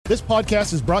This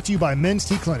podcast is brought to you by Men's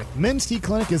T Clinic. Men's T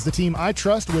Clinic is the team I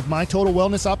trust with my total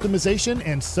wellness optimization,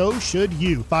 and so should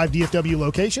you. 5 DFW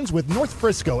locations with North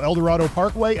Frisco, El Dorado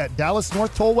Parkway at Dallas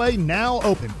North Tollway now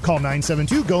open. Call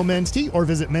 972-GO-MEN'S-T or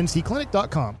visit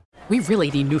mensteclinic.com. We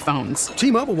really need new phones.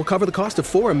 T-Mobile will cover the cost of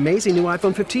 4 amazing new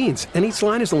iPhone 15s, and each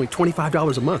line is only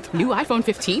 $25 a month. New iPhone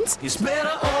 15s? It's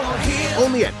better over here.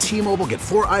 Only at T-Mobile, get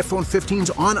 4 iPhone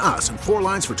 15s on us and 4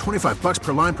 lines for $25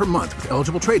 per line per month with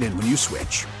eligible trade-in when you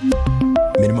switch.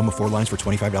 Minimum of 4 lines for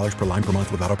 $25 per line per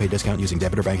month with autopay discount using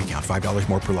debit or bank account. $5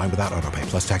 more per line without autopay,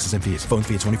 plus taxes and fees. Phone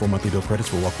fee at 24 monthly bill credits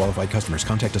for well-qualified customers.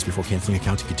 Contact us before canceling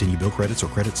account to continue bill credits or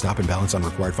credit stop and balance on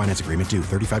required finance agreement due.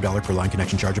 $35 per line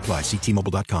connection charge applies. See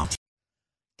T-Mobile.com.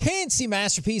 KNC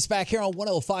Masterpiece back here on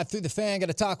 105 through the Fan. Going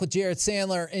to talk with Jared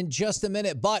Sandler in just a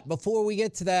minute. But before we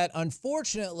get to that,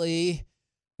 unfortunately,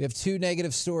 we have 2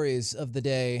 negative stories of the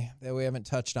day that we haven't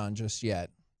touched on just yet.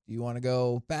 Do you want to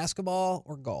go basketball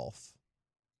or golf?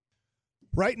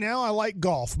 Right now, I like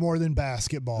golf more than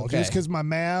basketball, just because my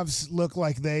Mavs look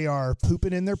like they are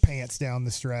pooping in their pants down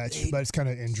the stretch, but it's kind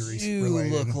of injuries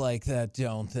related. Look like that,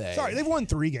 don't they? Sorry, they've won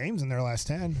 3 games in their last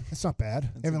 10. That's not bad.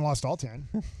 They haven't lost all 10.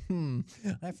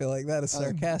 I feel like that is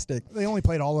sarcastic. They only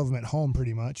played all of them at home,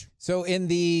 pretty much. So in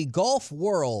the golf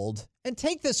world, and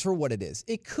take this for what it is,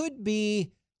 it could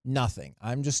be nothing.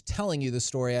 I'm just telling you the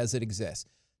story as it exists.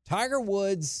 Tiger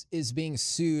Woods is being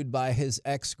sued by his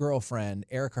ex-girlfriend,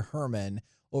 Erica Herman,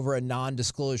 over a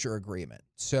non-disclosure agreement.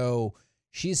 So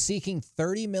she's seeking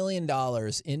 $30 million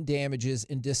in damages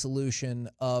and dissolution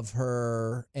of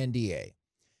her NDA.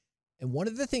 And one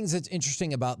of the things that's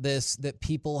interesting about this that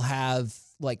people have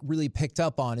really picked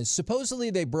up on is supposedly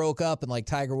they broke up and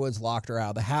Tiger Woods locked her out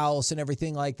of the house and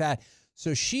everything like that.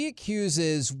 So she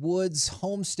accuses Woods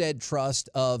Homestead Trust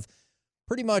of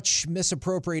pretty much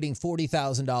misappropriating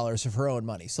 $40,000 of her own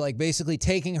money. So basically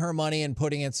taking her money and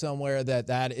putting it somewhere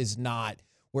that is not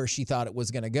where she thought it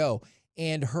was going to go.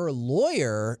 And her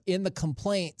lawyer in the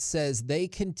complaint says they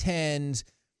contend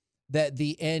that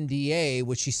the NDA,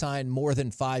 which she signed more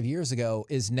than 5 years ago,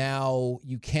 is now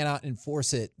you cannot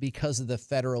enforce it because of the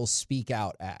Federal Speak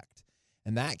Out Act.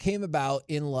 And that came about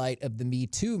in light of the Me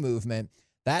Too movement.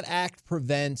 That act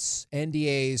prevents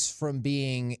NDAs from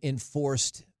being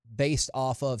enforced based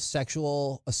off of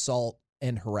sexual assault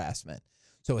and harassment.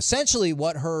 So essentially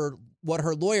what her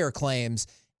lawyer claims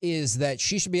is that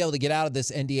she should be able to get out of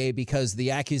this NDA because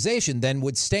the accusation then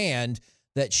would stand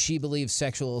that she believes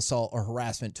sexual assault or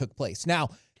harassment took place.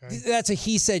 Now, That's a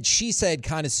he said, she said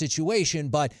kind of situation,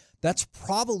 but that's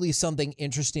probably something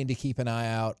interesting to keep an eye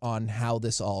out on how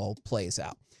this all plays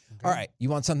out. Okay. All right, you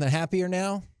want something happier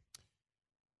now?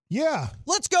 Yeah.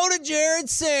 Let's go to Jared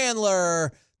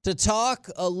Sandler to talk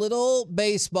a little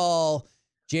baseball.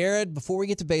 Jared, before we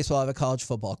get to baseball, I have a college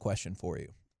football question for you.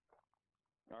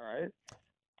 All right.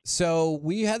 So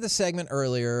we had the segment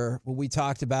earlier where we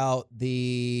talked about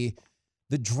the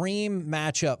dream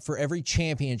matchup for every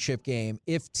championship game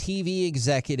if TV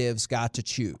executives got to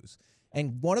choose.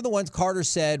 And one of the ones Carter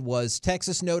said was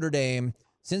Texas Notre Dame.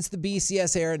 Since the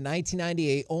BCS era in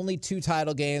 1998, only 2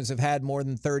 title games have had more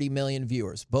than 30 million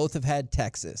viewers. Both have had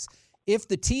Texas. If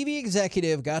the TV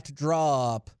executive got to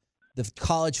draw up the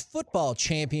college football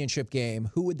championship game,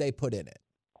 who would they put in it?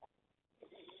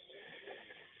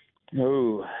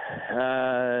 Oh,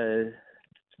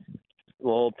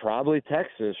 well, probably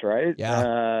Texas, right?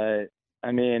 Yeah.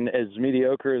 I mean, as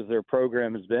mediocre as their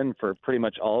program has been for pretty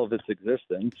much all of its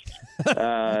existence.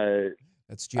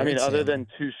 That's Jared I mean, other Sandler. than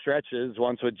 2 stretches,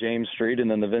 once with James Street and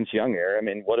then the Vince Young era, I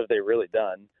mean, what have they really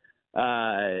done?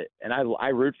 And I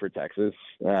root for Texas,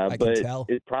 I but can tell.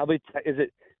 it probably is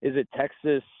it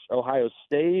Texas, Ohio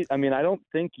State? I mean, I don't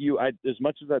think as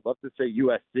much as I'd love to say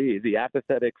USC, the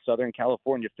apathetic Southern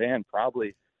California fan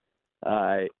probably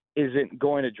isn't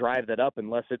going to drive that up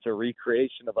unless it's a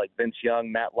recreation of Vince Young,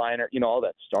 Matt Leinart, all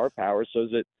that star power. So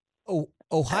is it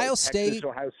Ohio Texas, State,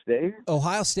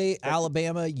 Ohio State,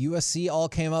 Alabama, USC all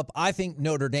came up. I think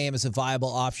Notre Dame is a viable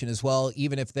option as well,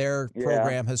 even if their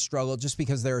program has struggled just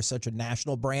because they're such a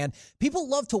national brand. People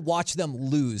love to watch them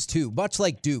lose, too, much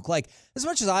like Duke. As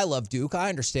much as I love Duke, I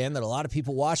understand that a lot of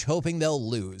people watch hoping they'll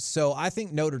lose. So I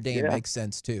think Notre Dame makes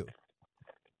sense, too.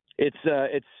 It's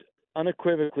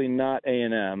unequivocally not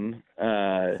A&M.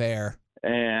 Fair.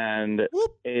 And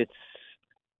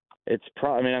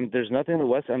there's nothing in the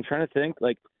West. I'm trying to think,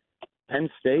 Penn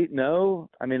State, no.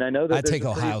 I mean, I know that I'd take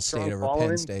Ohio State over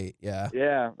Penn State, yeah.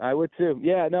 Yeah, I would too.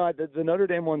 Yeah, no, the Notre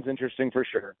Dame one's interesting for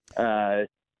sure.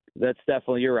 That's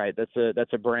definitely, you're right. That's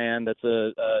a brand. That's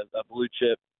a blue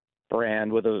chip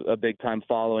brand with a big time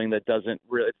following that doesn't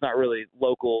really, it's not really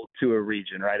local to a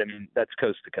region, right? I mean, that's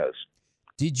coast to coast.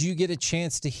 Did you get a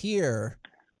chance to hear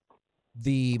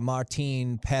the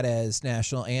Martin Perez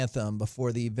national anthem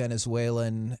before the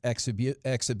Venezuelan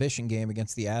exhibition game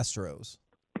against the Astros?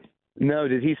 No,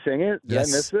 did he sing it? Did I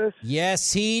miss this?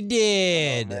 Yes, he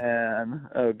did. Oh, man.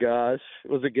 Oh, gosh.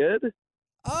 Was it good?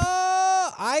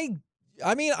 I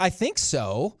mean, I think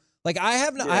so. Like, I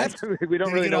have not. Yeah, we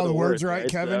don't really know all the words right,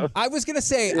 Kevin. So. I was gonna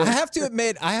say, I have to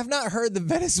admit, I have not heard the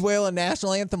Venezuelan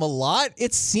national anthem a lot.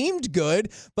 It seemed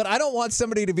good, but I don't want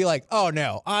somebody to be like, "Oh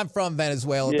no, I'm from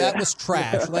Venezuela. That was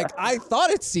trash." Like, I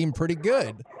thought it seemed pretty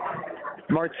good.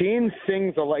 Martin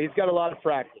sings a lot. He's got a lot of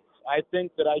practice. I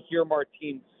think that I hear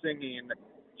Martin singing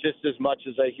just as much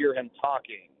as I hear him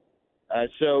talking.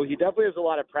 So he definitely has a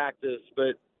lot of practice,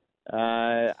 but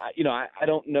I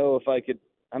don't know if I could.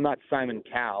 I'm not Simon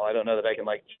Cowell. I don't know that I can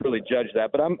really judge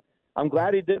that, but I'm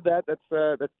glad he did that.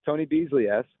 That's Tony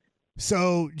Beasley-esque.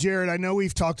 So, Jared, I know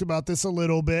we've talked about this a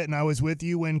little bit, and I was with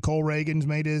you when Cole Reagans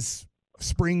made his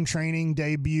spring training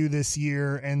debut this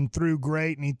year and threw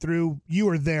great, and you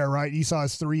were there, right? You saw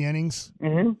his 3 innings.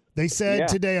 Mm-hmm. They said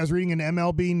today, I was reading an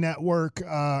MLB Network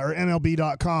or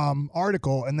MLB.com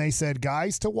article, and they said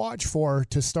guys to watch for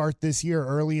to start this year,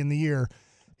 early in the year.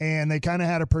 And they kind of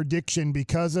had a prediction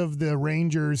because of the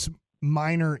Rangers'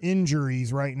 minor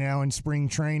injuries right now in spring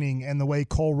training and the way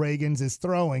Cole Reagans is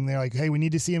throwing. They're like, hey, we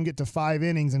need to see him get to 5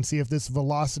 innings and see if this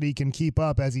velocity can keep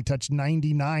up, as he touched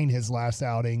 99 his last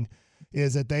outing,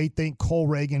 is that they think Cole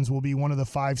Reagans will be one of the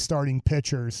 5 starting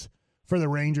pitchers for the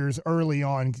Rangers early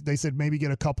on. They said maybe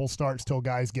get a couple starts till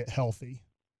guys get healthy.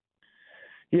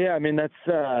 Yeah, I mean, that's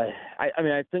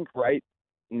I think right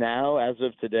now, as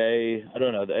of today, I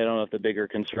don't know if the bigger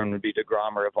concern would be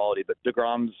DeGrom or Eovaldi, but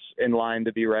DeGrom's in line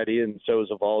to be ready, and so is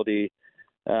Eovaldi.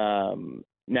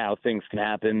 Now things can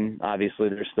happen. Obviously,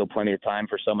 there's still plenty of time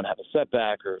for someone to have a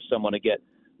setback or someone to get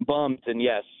bumped. And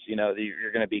yes,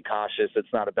 you're going to be cautious.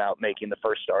 It's not about making the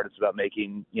first start. It's about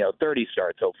making, 30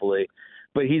 starts, hopefully.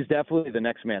 But he's definitely the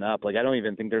next man up. I don't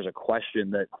even think there's a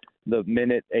question that the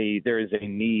minute there is a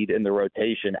need in the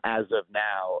rotation, as of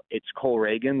now, it's Cole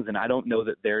Reagans, and I don't know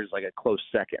that there's a close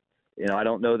second. I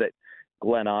don't know that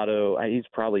Glenn Otto, he's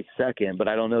probably second, but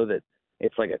I don't know that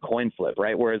it's like a coin flip,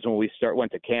 right? Whereas when we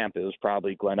went to camp, it was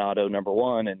probably Glenn Otto number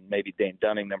 1 and maybe Dane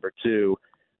Dunning number 2.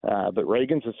 But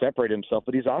Reagans has separated himself,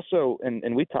 but he's also,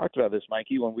 and we talked about this,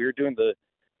 Mikey, when we were doing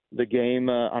the game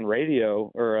on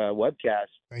radio or webcast.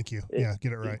 Thank you. Yeah,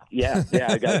 get it right. Yeah,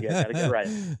 I gotta get it right.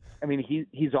 I mean,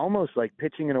 he's almost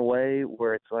pitching in a way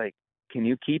where it's can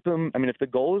you keep him? I mean, if the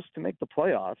goal is to make the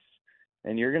playoffs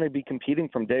and you're going to be competing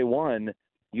from day one,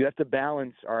 you have to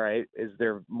balance, all right, is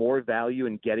there more value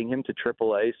in getting him to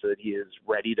AAA so that he is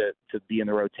ready to be in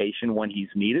the rotation when he's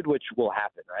needed, which will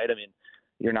happen, right? I mean,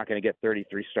 you're not going to get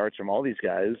 33 starts from all these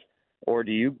guys. Or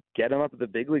do you get him up at the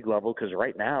big league level? Because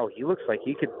right now he looks like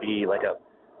he could be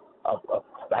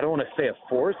I don't want to say a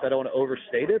force, I don't want to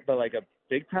overstate it, but a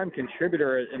big-time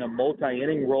contributor in a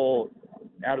multi-inning role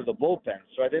out of the bullpen.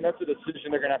 So I think that's a decision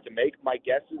they're going to have to make. My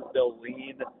guess is they'll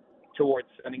lean towards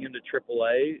sending him to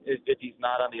AAA if he's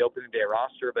not on the opening day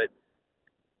roster. But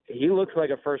he looks like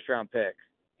a first-round pick,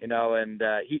 and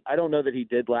I don't know that he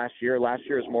did last year. Last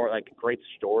year was more a great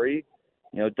story,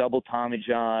 double Tommy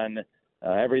John,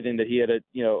 everything that he had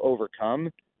to, overcome.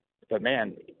 But,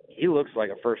 man, he looks like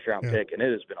a first-round pick, and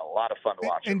it has been a lot of fun to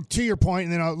watch him. And to your point,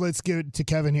 and then let's give it to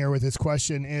Kevin here with his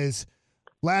question, is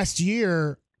last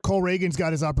year Cole Reagans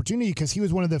got his opportunity because he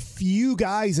was one of the few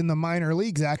guys in the minor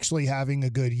leagues actually having a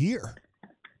good year.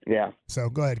 Yeah. So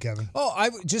go ahead, Kevin. Oh, I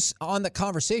just on the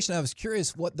conversation, I was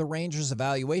curious what the Rangers'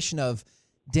 evaluation of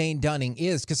Dane Dunning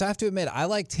is, because I have to admit, I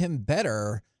liked him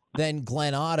better than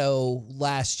Glenn Otto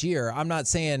last year. I'm not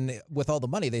saying with all the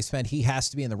money they spent, he has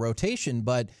to be in the rotation,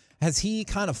 but has he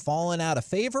kind of fallen out of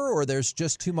favor, or there's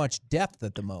just too much depth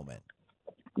at the moment?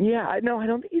 Yeah, I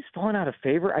don't think he's fallen out of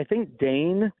favor. I think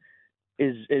Dane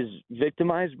is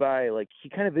victimized by he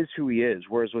kind of is who he is.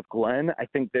 Whereas with Glenn, I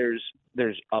think there's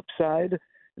upside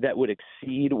that would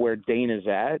exceed where Dane is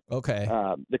at. Okay.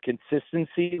 The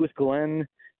consistency with Glenn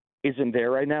isn't there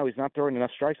right now. He's not throwing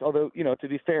enough strikes. Although, to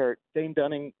be fair, Dane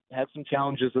Dunning had some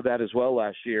challenges with that as well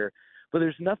last year. But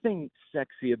there's nothing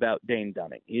sexy about Dane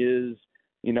Dunning. He is,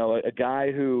 a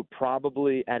guy who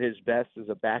probably at his best is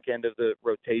a back end of the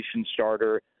rotation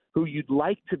starter who you'd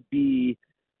like to be.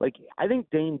 I think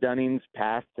Dane Dunning's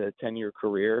path to a 10-year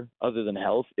career, other than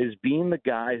health, is being the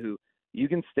guy who you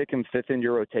can stick him 5th in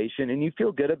your rotation and you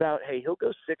feel good about, hey, he'll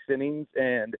go 6 innings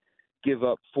and give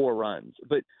up 4 runs.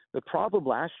 But the problem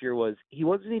last year was he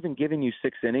wasn't even giving you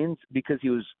 6 innings because he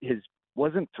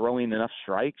wasn't throwing enough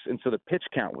strikes, and so the pitch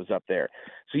count was up there.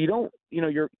 So you don't,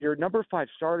 your number 5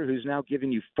 starter who's now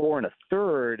giving you 4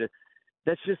 1/3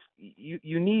 that's just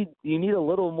you need a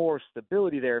little more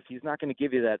stability there if he's not going to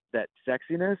give you that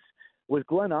sexiness. With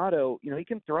Glenn Otto, he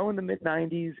can throw in the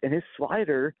mid-90s, and his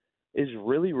slider is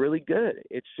really, really good.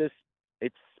 It's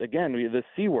again, the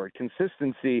C word,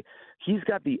 consistency. He's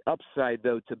got the upside,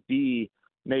 though, to be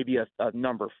maybe a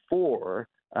number 4,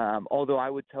 although I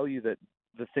would tell you that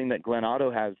the thing that Glenn Otto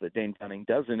has that Dane Dunning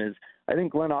doesn't is I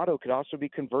think Glenn Otto could also be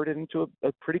converted into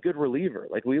a pretty good reliever.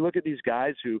 Like, we look at these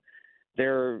guys who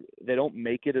they don't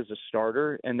make it as a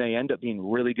starter, and they end up being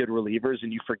really good relievers,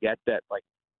 and you forget that, like,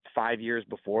 5 years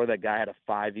before, that guy had a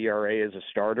 5 ERA as a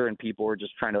starter, and people were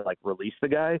just trying to, like, release the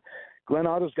guy. Glenn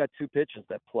Otto's got 2 pitches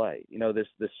that play.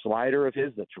 This slider of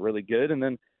his that's really good, and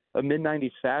then a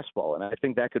mid-90s fastball, and I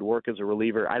think that could work as a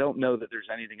reliever. I don't know that there's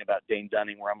anything about Dane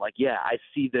Dunning where I'm like, yeah, I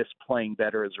see this playing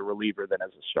better as a reliever than as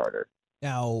a starter.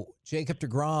 Now, Jacob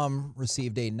deGrom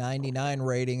received a 99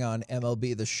 rating on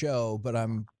MLB The Show, but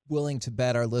I'm willing to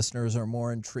bet our listeners are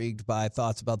more intrigued by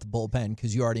thoughts about the bullpen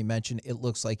because you already mentioned it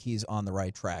looks like he's on the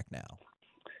right track now.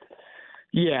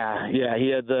 Yeah, he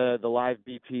had the live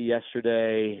BP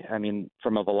yesterday. I mean,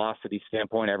 from a velocity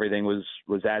standpoint, everything was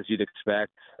as you'd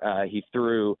expect. He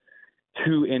threw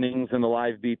 2 innings in the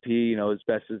live BP, as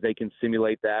best as they can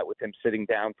simulate that with him sitting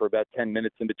down for about 10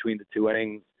 minutes in between the 2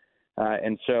 innings.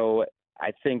 And so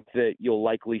I think that you'll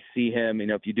likely see him,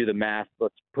 if you do the math,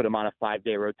 let's put him on a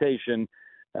 5-day rotation.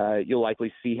 You'll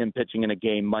likely see him pitching in a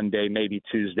game Monday, maybe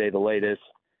Tuesday, the latest.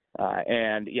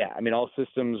 And yeah, I mean, all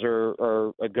systems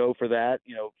are a go for that,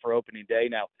 for opening day.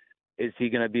 Now, is he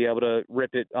going to be able to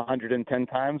rip it 110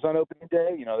 times on opening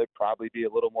day? They'd probably be a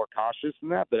little more cautious than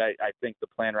that, but I think the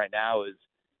plan right now is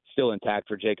still intact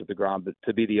for Jacob deGrom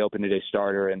to be the opening day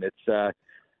starter. And it's,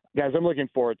 guys, I'm looking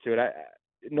forward to it.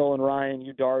 Nolan Ryan,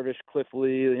 Yu Darvish, Cliff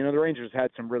Lee, the Rangers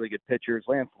had some really good pitchers.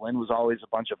 Lance Lynn was always a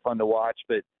bunch of fun to watch,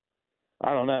 but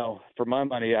I don't know. For my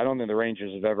money, I don't think the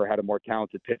Rangers have ever had a more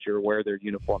talented pitcher wear their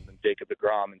uniform than Jacob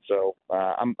deGrom, and so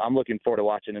I'm looking forward to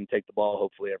watching him take the ball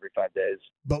hopefully every 5 days.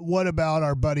 But what about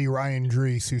our buddy Ryan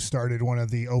Drees, who started one of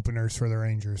the openers for the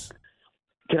Rangers?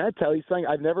 Can I tell you something?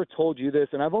 I've never told you this,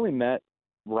 and I've only met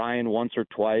Ryan once or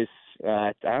twice.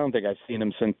 I don't think I've seen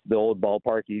him since the old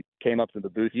ballpark. He came up to the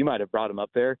booth. You might have brought him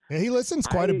up there. Yeah, he listens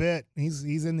quite a bit.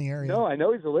 He's in the area. No, I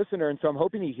know he's a listener, and so I'm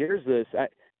hoping he hears this.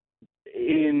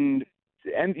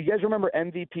 And you guys remember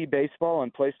MVP Baseball on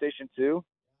PlayStation 2?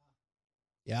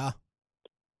 Yeah.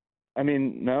 I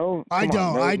mean, no. I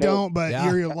don't, but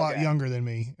Yeah. you're a lot younger than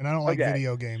me, and I don't like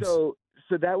video games. So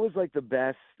that was like the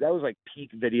best. That was like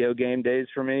peak video game days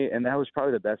for me, and that was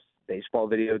probably the best baseball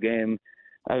video game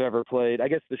I've ever played. I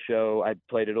guess the show, I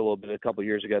played it a little bit a couple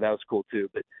years ago. That was cool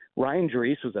too. But Ryan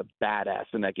Drees was a badass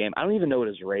in that game. I don't even know what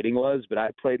his rating was, but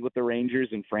I played with the Rangers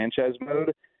in franchise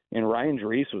mode. And Ryan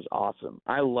Drees was awesome.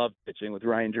 I loved pitching with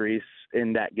Ryan Drees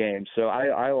in that game. So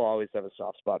I will always have a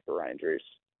soft spot for Ryan Drees.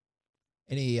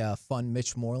 Any fun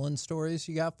Mitch Moreland stories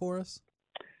you got for us?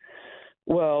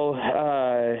 Well,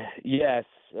 yes,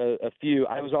 a few.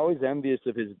 I was always envious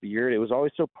of his beard. It was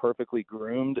always so perfectly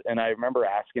groomed. And I remember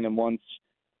asking him once,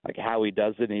 like, how he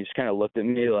does it. And he just kind of looked at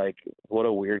me like, what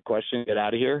a weird question. Get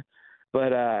out of here.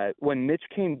 But when Mitch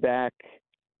came back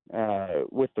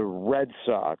with the Red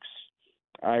Sox,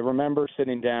 I remember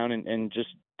sitting down and just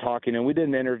talking, and we did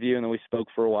an interview, and then we spoke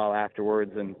for a while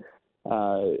afterwards. And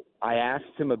I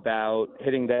asked him about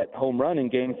hitting that home run in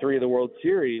Game 3 of the World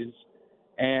Series,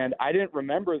 and I didn't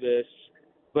remember this,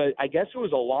 but I guess it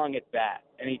was a long at bat,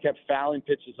 and he kept fouling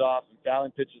pitches off,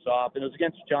 and it was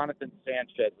against Jonathan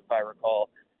Sanchez, if I recall.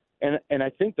 And I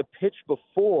think the pitch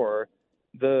before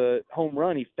the home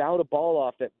run, he fouled a ball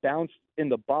off that bounced in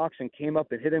the box and came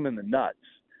up and hit him in the nuts.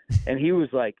 And he was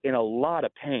like in a lot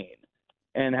of pain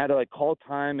and had to like call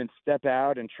time and step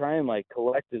out and try and like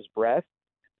collect his breath.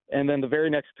 And then the very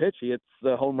next pitch, he hits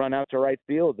the home run out to right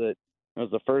field. That was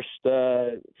the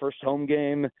first home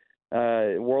game,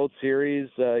 World Series,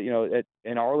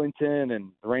 in Arlington,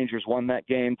 and the Rangers won that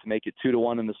game to make it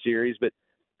 2-1 in the series. But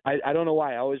I don't know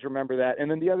why. I always remember that.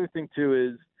 And then the other thing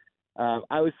too is I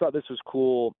always thought this was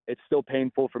cool. It's still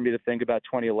painful for me to think about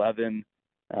 2011,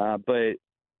 but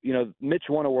Mitch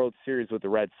won a World Series with the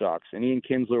Red Sox, and Ian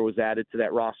Kinsler was added to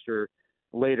that roster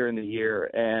later in the year.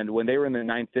 And when they were in the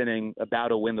 9th inning about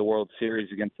to win the World Series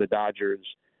against the Dodgers,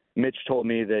 Mitch told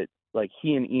me that like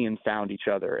he and Ian found each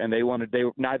other, and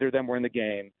neither of them were in the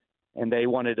game, and they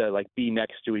wanted to like be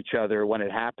next to each other when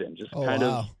it happened. Just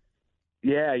of,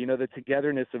 yeah, the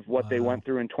togetherness of what they went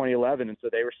through in 2011. And so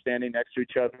they were standing next to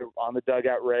each other on the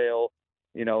dugout rail,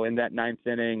 in that 9th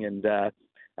inning. And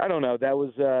I don't know, that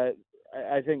was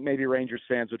I think maybe Rangers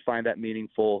fans would find that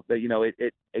meaningful. That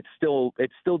it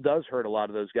still does hurt a lot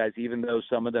of those guys, even though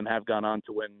some of them have gone on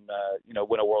to win a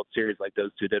World Series like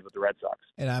those two did with the Red Sox.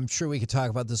 And I'm sure we could talk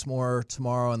about this more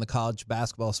tomorrow in the college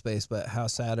basketball space. But how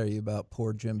sad are you about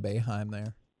poor Jim Boeheim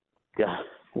there? Yeah,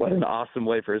 what an awesome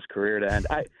way for his career to end.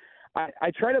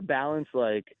 I try to balance,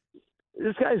 like,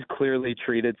 this guy's clearly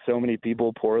treated so many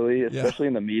people poorly, especially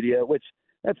in the media, which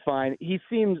that's fine. He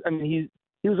seems,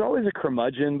 he was always a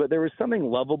curmudgeon, but there was something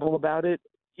lovable about it,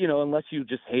 unless you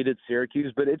just hated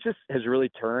Syracuse. But it just has really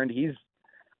turned. It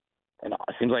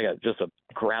seems like just a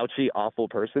grouchy, awful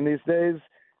person these days.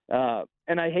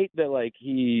 And I hate that, like,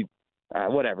 he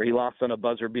lost on a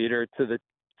buzzer beater to the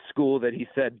school that he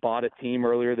said bought a team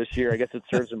earlier this year. I guess it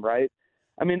serves him right.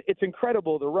 It's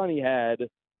incredible the run he had,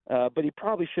 but he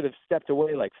probably should have stepped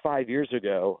away like 5 years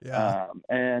ago. Yeah.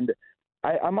 And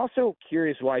I'm also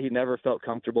curious why he never felt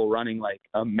comfortable running like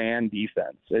a man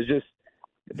defense. It's just,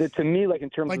 to me, like, in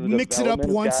terms of the mix it up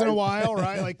once guys, in a while,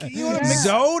 right? Like, you want to mix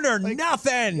zone or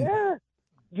nothing.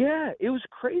 Yeah, it was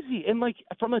crazy. And, like,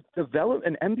 from an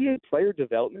NBA player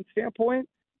development standpoint,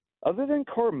 other than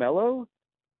Carmelo,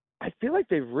 I feel like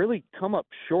they've really come up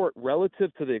short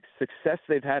relative to the success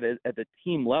they've had at the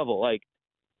team level. Like,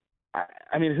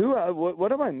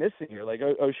 what am I missing here? Like,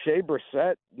 O'Shea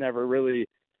Brissett never really.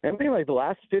 Like the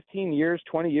last 15 years,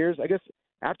 20 years, I guess,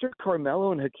 after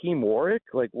Carmelo and Hakeem Warwick,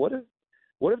 like, what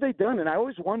have they done? And I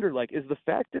always wondered, like, is the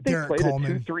fact that they played a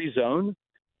 2-3 zone?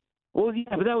 Well,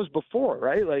 yeah, but that was before,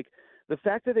 right? Like, the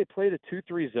fact that they played a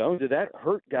 2-3 zone, did that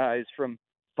hurt guys from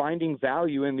finding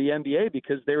value in the NBA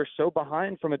because they were so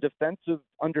behind from a defensive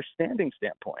understanding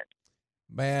standpoint?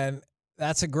 Man,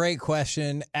 that's a great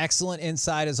question. Excellent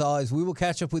insight as always. We will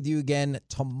catch up with you again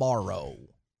tomorrow.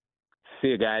 See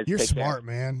you guys. You're Take smart,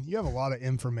 care. man. You have a lot of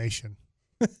information.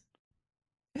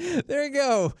 There you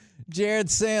go. Jared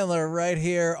Sandler right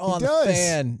here on the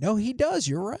Fan. No, he does.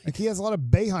 You're right. Like, he has a lot of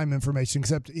Boeheim information,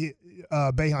 except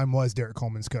Boeheim was Derek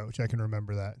Coleman's coach. I can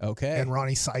remember that. Okay. And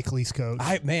Ronnie Cycli's coach.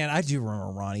 I do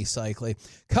remember Ronnie Cycli.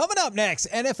 Coming up next,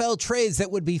 NFL trades that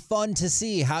would be fun to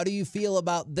see. How do you feel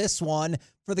about this one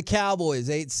for the Cowboys?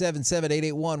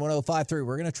 877-881-1053.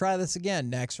 We're going to try this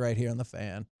again next right here on the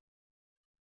Fan.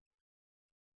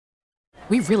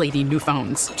 We really need new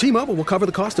phones. T-Mobile will cover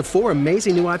the cost of 4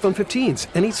 amazing new iPhone 15s,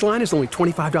 and each line is only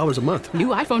 $25 a month. New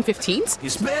iPhone 15s?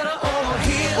 It's better over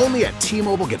here. Only at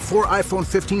T-Mobile, get 4 iPhone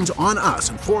 15s on us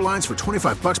and 4 lines for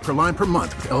 $25 per line per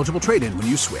month with eligible trade-in when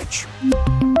you switch.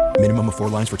 Minimum of 4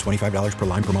 lines for $25 per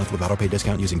line per month with autopay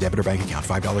discount using debit or bank account.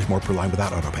 $5 more per line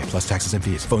without autopay, plus taxes and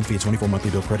fees. Phone fee at 24 monthly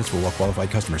bill credits for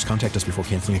well-qualified customers. Contact us before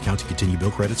canceling account to continue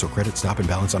bill credits or credit stop and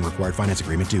balance on required finance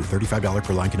agreement due. $35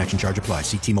 per line connection charge applies.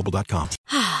 See T-Mobile.com.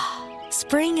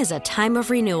 Spring is a time of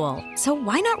renewal, so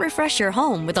why not refresh your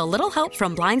home with a little help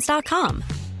from Blinds.com?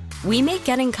 We make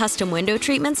getting custom window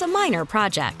treatments a minor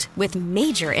project with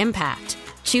major impact.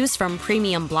 Choose from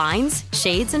premium blinds,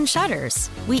 shades, and shutters.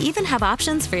 We even have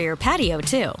options for your patio,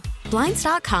 too.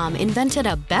 Blinds.com invented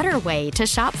a better way to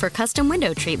shop for custom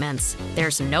window treatments.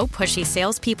 There's no pushy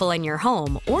salespeople in your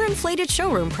home or inflated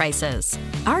showroom prices.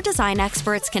 Our design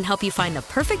experts can help you find the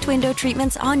perfect window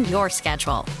treatments on your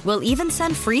schedule. We'll even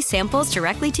send free samples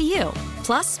directly to you.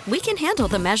 Plus, we can handle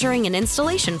the measuring and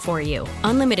installation for you.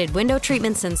 Unlimited window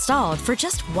treatments installed for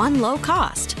just one low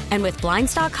cost. And with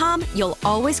Blinds.com, you'll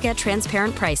always get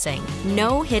transparent pricing.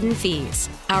 No hidden fees.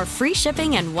 Our free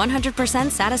shipping and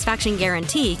 100% satisfaction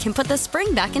guarantee can put the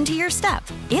spring back into your step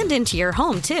and into your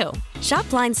home, too. Shop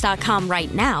Blinds.com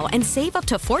right now and save up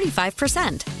to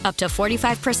 45%. Up to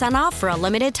 45% off for a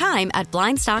limited time at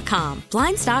Blinds.com.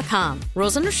 Blinds.com.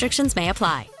 Rules and restrictions may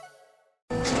apply.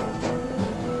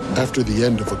 After the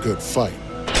end of a good fight,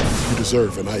 you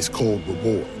deserve an ice-cold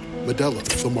reward. Modelo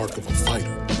is the mark of a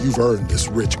fighter. You've earned this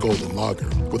rich golden lager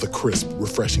with a crisp,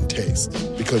 refreshing taste.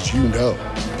 Because you know,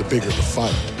 the bigger the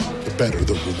fight, the better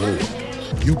the reward.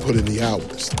 You put in the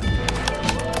hours,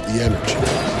 the energy,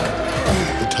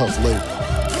 the tough labor.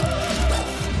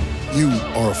 You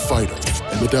are a fighter,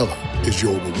 and Modelo is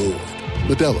your reward.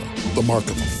 Modelo, the mark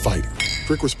of a fighter.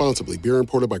 Drink responsibly. Beer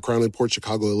imported by Crown Imports,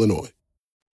 Chicago, Illinois.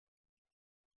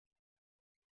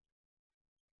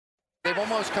 They've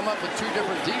almost come up with 2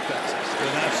 different defenses.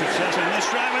 They'll have success in this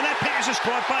drive, and that pass is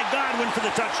caught by Godwin for the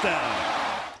touchdown.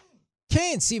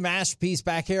 KNC Masterpiece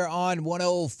back here on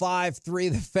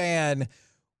 105.3 The Fan.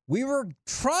 We were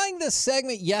trying this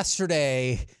segment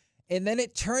yesterday, And then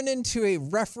it turned into a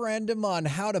referendum on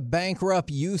how to bankrupt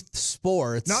youth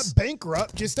sports. Not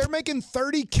bankrupt, just they're making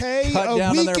 $30K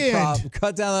a weekend.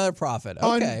 Cut down on their profit.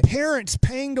 Okay. On parents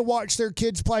paying to watch their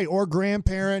kids play, or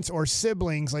grandparents or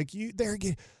siblings. I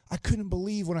couldn't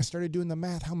believe when I started doing the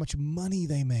math how much money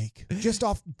they make just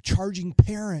off charging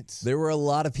parents. There were a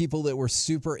lot of people that were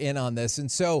super in on this.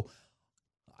 And so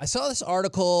I saw this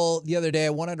article the other day. I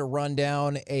wanted to run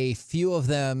down a few of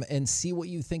them and see what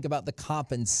you think about the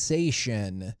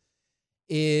compensation.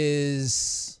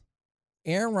 Is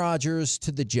Aaron Rodgers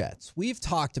to the Jets? We've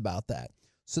talked about that.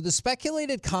 So the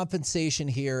speculated compensation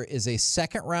here is a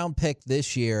second-round pick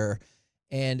this year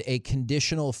and a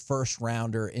conditional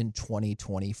first-rounder in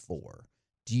 2024.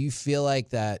 Do you feel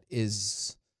like that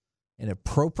is an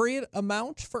appropriate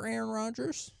amount for Aaron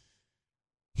Rodgers?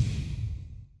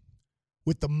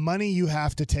 With the money you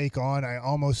have to take on, I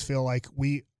almost feel like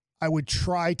I would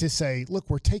try to say, look,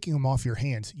 we're taking him off your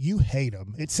hands. You hate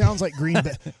him. It sounds like Green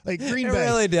Bay. It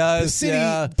really does. The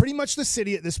city, pretty much the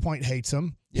city at this point hates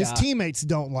him. His teammates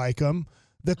don't like him.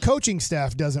 The coaching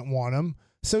staff doesn't want him.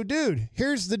 So, dude,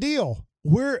 here's the deal.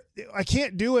 I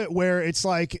can't do it where it's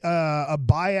like a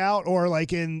buyout, or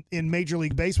like in Major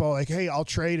League Baseball, like, hey, I'll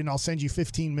trade and I'll send you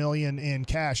 $15 million in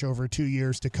cash over 2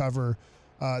 years to cover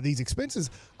these expenses.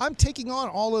 I'm taking on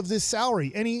all of this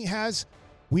salary, and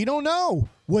we don't know.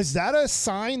 Was that a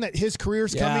sign that his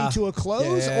career's coming to a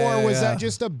close, or was that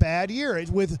just a bad year?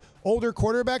 With older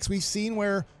quarterbacks, we've seen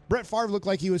where Brett Favre looked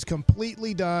like he was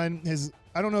completely done.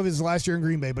 I don't know if his last year in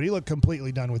Green Bay, but he looked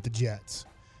completely done with the Jets.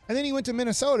 And then he went to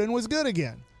Minnesota and was good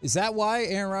again. Is that why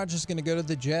Aaron Rodgers is going to go to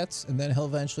the Jets, and then he'll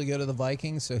eventually go to the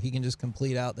Vikings so he can just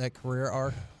complete out that career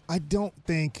arc? I don't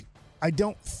think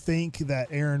that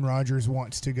Aaron Rodgers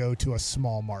wants to go to a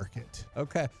small market.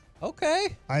 Okay.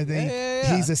 I think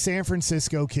he's a San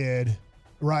Francisco kid,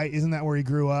 right? Isn't that where he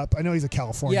grew up? I know he's a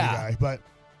California guy, but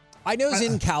I know he's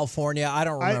in California. I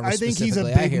don't remember. I think he's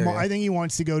I think he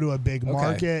wants to go to a big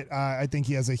market. I think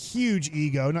he has a huge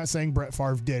ego. Not saying Brett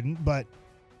Favre didn't, but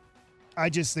I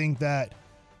just think that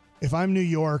if I'm New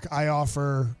York, I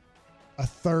offer a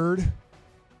third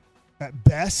at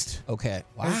best. Okay.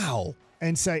 Wow.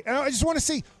 And say, I just want to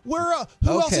see who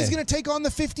else is going to take on the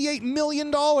 $58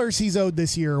 million he's owed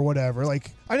this year or whatever. Like,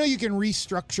 I know you can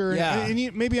restructure,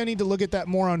 and maybe I need to look at that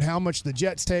more on how much the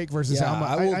Jets take versus how much.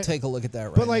 I will take a look at that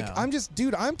right now.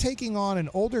 But, I'm taking on an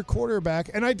older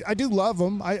quarterback, and I do love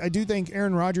him. I do think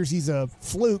Aaron Rodgers, he's a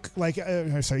fluke.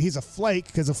 He's a flake,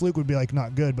 because a fluke would be,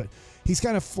 not good. But he's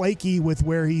kind of flaky with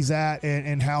where he's at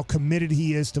and how committed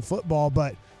he is to football.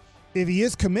 But if he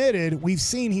is committed, we've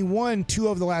seen he won 2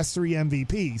 of the last 3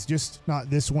 MVPs, just not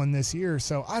this one this year.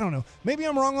 So I don't know. Maybe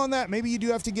I'm wrong on that. Maybe you do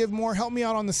have to give more. Help me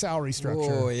out on the salary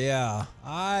structure. Oh, yeah.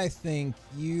 I think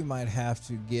you might have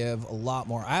to give a lot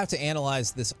more. I have to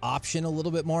analyze this option a little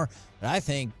bit more, but I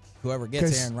think whoever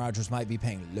gets Aaron Rodgers might be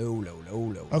paying low.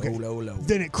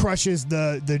 Then it crushes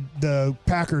the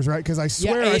Packers, right? Because I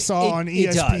swear I saw on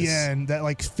ESPN that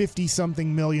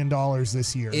 $50-something million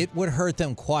this year. It would hurt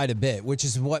them quite a bit, which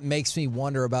is what makes me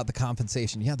wonder about the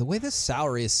compensation. Yeah, the way this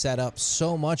salary is set up,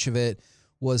 so much of it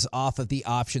was off of the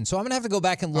option. So I'm going to have to go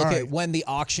back and look at when the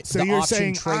auction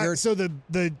triggered. So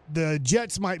the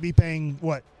Jets might be paying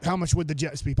what? How much would the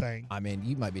Jets be paying? I mean,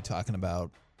 you might be talking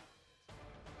about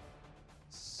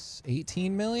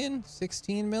 18 million,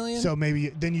 16 million. So maybe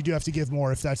then you do have to give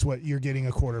more if that's what you're getting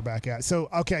a quarterback at. So,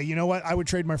 okay, you know what? I would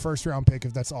trade my first round pick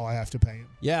if that's all I have to pay him.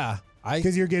 Yeah.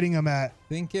 Because you're getting him at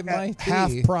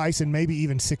half price and maybe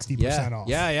even 60% off.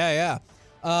 Yeah.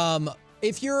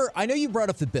 I know you brought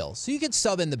up the Bills, so you could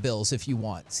sub in the Bills if you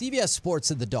want. CBS Sports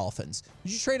said the Dolphins.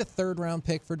 Would you trade a third round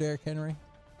pick for Derrick Henry?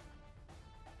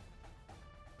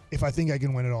 If I think I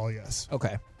can win it all, yes.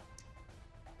 Okay.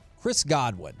 Chris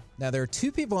Godwin. Now, there are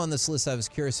 2 people on this list I was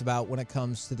curious about when it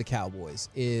comes to the Cowboys.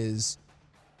 Is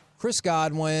Chris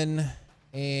Godwin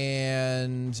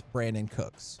and Brandon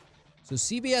Cooks. So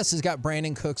CBS has got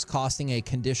Brandon Cooks costing a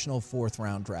conditional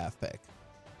 4th-round draft pick.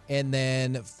 And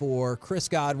then for Chris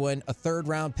Godwin, a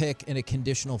 3rd-round pick and a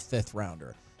conditional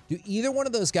 5th-rounder. Do either one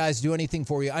of those guys do anything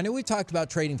for you? I know we've talked about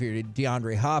trading for you,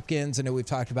 DeAndre Hopkins. I know we've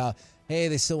talked about, hey,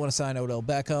 they still want to sign Odell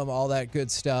Beckham, all that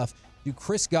good stuff. Do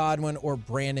Chris Godwin or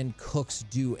Brandon Cooks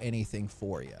do anything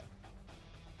for you?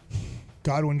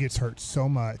 Godwin gets hurt so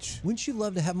much. Wouldn't you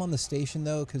love to have him on the station,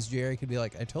 though? Because Jerry could be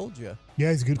like, I told you.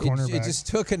 Yeah, he's a good cornerback. It just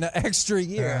took an extra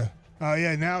year.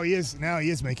 Now he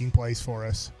is making plays for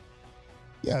us.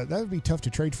 Yeah, that would be tough to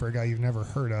trade for a guy you've never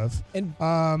heard of. And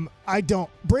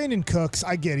Brandon Cooks,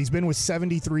 I get he's been with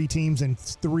 73 teams in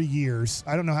 3 years.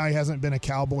 I don't know how he hasn't been a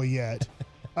Cowboy yet.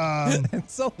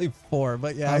 It's only 4,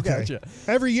 but yeah, Okay. I got you.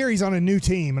 Every year he's on a new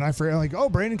team, and I forget, like, oh,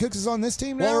 Brandon Cooks is on this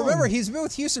team now? Well, remember, he's been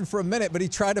with Houston for a minute, but he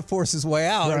tried to force his way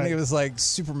out, and Right. he was, like,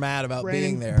 super mad about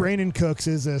being there. Brandon Cooks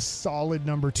is a solid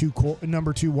number two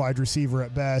wide receiver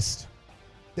at best.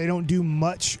 They don't do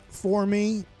much for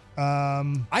me.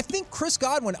 I think Chris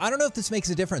Godwin, I don't know if this makes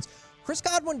a difference. Chris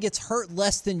Godwin gets hurt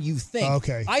less than you think.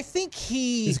 Okay. I think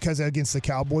Is it because against the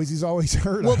Cowboys he's always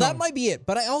hurt? Well, that might be it.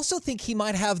 But I also think he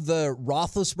might have the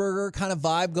Roethlisberger kind of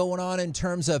vibe going on in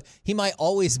terms of he might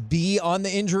always be on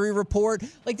the injury report.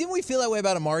 Like, didn't we feel that way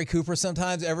about Amari Cooper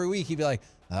sometimes? Every week he'd be like,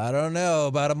 I don't know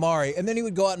about Amari. And then he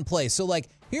would go out and play. So, like,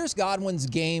 here's Godwin's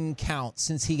game count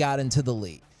since he got into the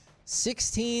league.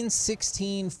 16,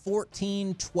 16,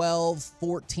 14, 12,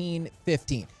 14,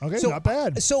 15. Okay, so, not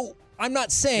bad. So I'm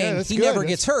not saying that's he good. never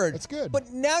gets hurt. That's good.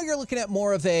 But now you're looking at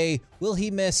more of a, will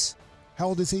he miss How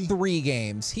old is he? 3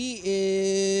 games? He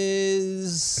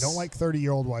is... I don't like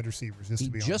 30-year-old wide receivers, just He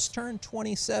to be honest. just turned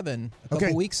 27 a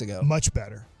couple weeks ago. Much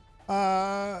better.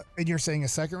 And you're saying a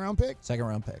second-round pick?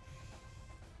 Second-round pick.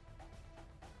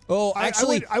 Oh,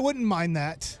 actually... I wouldn't mind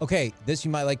that. Okay, this you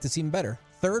might like this even better.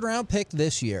 3rd-round pick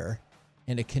this year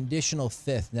and a conditional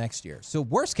 5th next year. So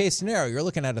worst-case scenario, you're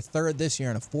looking at a 3rd this year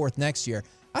and a 4th next year.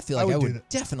 I feel like I would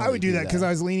definitely I would do that because that. I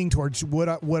was leaning towards would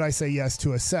I say yes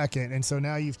to a second, and so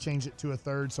now you've changed it to a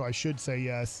 3rd, so I should say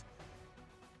yes.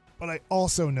 But I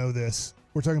also know this.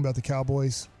 We're talking about the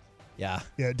Cowboys. Yeah.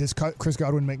 Yeah. Does Chris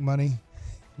Godwin make money?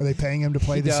 Are they paying him to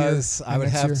play He this does. year? I would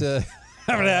have to.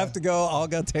 I would have to go. I'll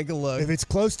go take a look. If it's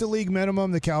close to league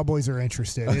minimum, the Cowboys are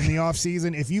interested. In the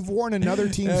offseason, if you've worn another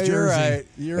team's you're jersey,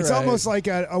 right. It's almost like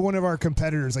one of our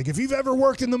competitors. Like, if you've ever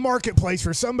worked in the marketplace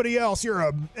for somebody else, you're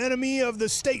an enemy of the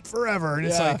state forever. And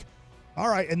it's like, all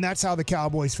right. And that's how the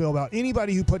Cowboys feel about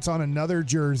anybody who puts on another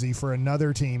jersey for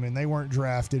another team and they weren't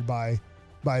drafted by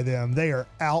them. They are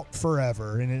out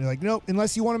forever. And they're like, nope,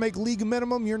 unless you want to make league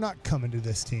minimum, you're not coming to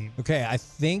this team. Okay, I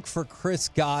think for Chris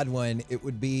Godwin, it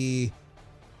would be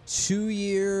 2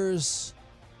 years,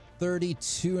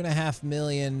 $32.5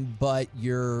 million, but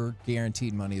your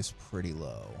guaranteed money is pretty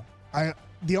low.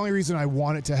 The only reason I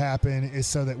want it to happen is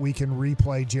so that we can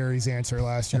replay Jerry's answer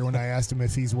last year when I asked him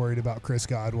if he's worried about Chris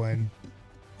Godwin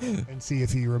and see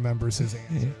if he remembers his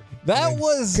answer.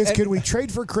 Because could we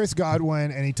trade for Chris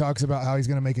Godwin, and he talks about how he's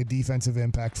going to make a defensive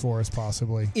impact for us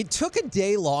possibly. It took a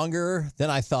day longer than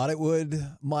I thought it would,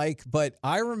 Mike, but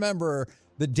I remember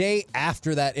the day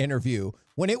after that interview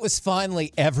when it was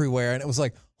finally everywhere, and it was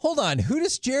like, hold on, who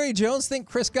does Jerry Jones think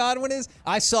Chris Godwin is?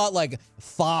 I saw it like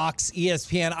Fox,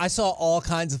 ESPN. I saw all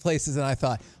kinds of places, and I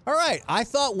thought, all right, I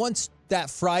thought once that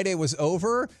Friday was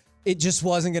over, it just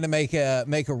wasn't going to make a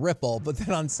ripple. But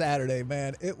then on Saturday,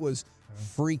 man, it was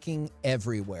freaking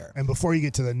everywhere. And before you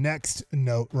get to the next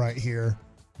note right here,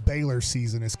 Baylor's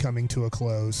season is coming to a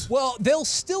close. Well, they'll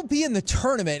still be in the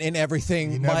tournament and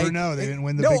everything. You never Mike. know. They didn't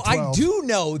win the Big 12. I do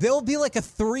know. They'll be like a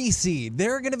 3 seed.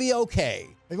 They're going to be okay.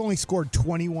 They've only scored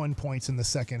 21 points in the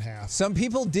second half. Some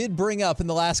people did bring up in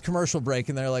the last commercial break,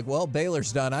 and they're like, well,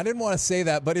 Baylor's done. I didn't want to say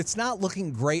that, but it's not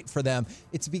looking great for them.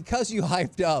 It's because you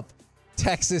hyped up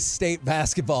Texas State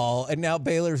basketball, and now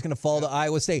Baylor's going to fall to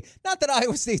Iowa State. Not that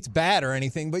Iowa State's bad or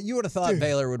anything, but you would have thought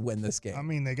Baylor would win this game. I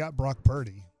mean, they got Brock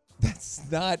Purdy. That's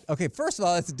not okay. First of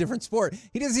all, that's a different sport.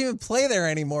 He doesn't even play there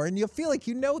anymore, and you'll feel like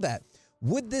you know that.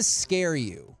 Would this scare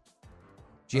you?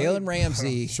 Jalen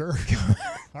Ramsey. Sure.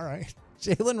 All right.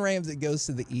 Jalen Ramsey goes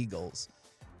to the Eagles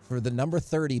for the number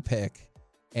 30 pick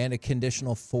and a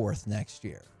conditional 4th next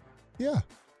year. Yeah.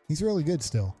 He's really good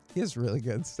still. He is really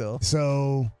good still.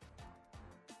 So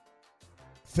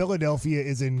Philadelphia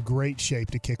is in great shape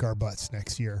to kick our butts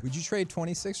next year. Would you trade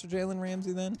 26 for Jalen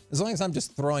Ramsey then? As long as I'm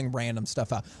just throwing random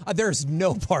stuff out. There's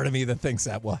no part of me that thinks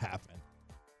that will happen.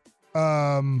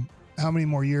 How many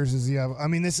more years does he have? I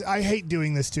mean, I hate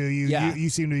doing this to you. Yeah. You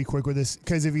seem to be quick with this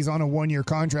because if he's on a 1-year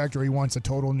contract or he wants a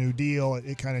total new deal,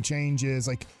 it kind of changes.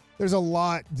 Like, there's a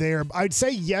lot there. I'd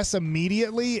say yes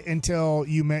immediately until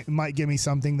you might give me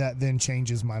something that then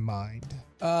changes my mind.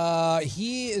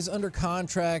 He is under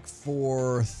contract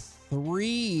for 3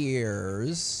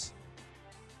 years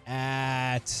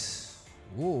at,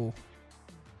 oh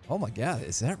my God,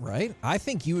 is that right? I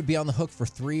think you would be on the hook for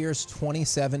 3 years,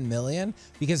 $27 million,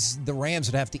 because the Rams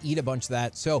would have to eat a bunch of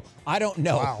that. So I don't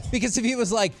know. Wow. Because if he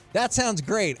was like, that sounds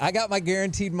great, I got my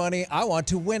guaranteed money, I want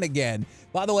to win again.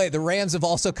 By the way, the Rams have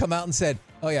also come out and said,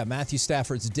 oh yeah, Matthew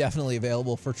Stafford's definitely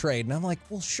available for trade. And I'm like,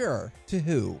 well, sure. To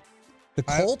who? The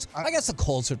Colts? I guess the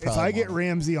Colts would probably. If I get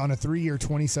Ramsey on a 3-year,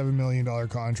 $27 million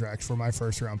contract for my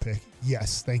first-round pick,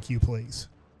 yes, thank you, please.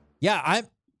 Yeah,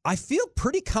 I feel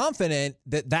pretty confident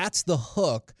that that's the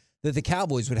hook that the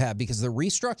Cowboys would have because the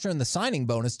restructure and the signing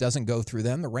bonus doesn't go through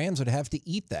them. The Rams would have to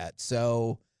eat that.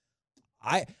 So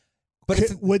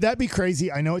would that be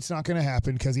crazy? I know it's not going to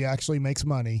happen because he actually makes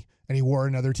money and he wore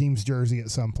another team's jersey at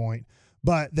some point.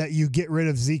 But that you get rid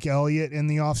of Zeke Elliott in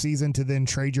the offseason to then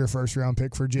trade your first-round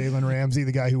pick for Jalen Ramsey,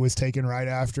 the guy who was taken right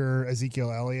after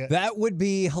Ezekiel Elliott. That would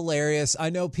be hilarious.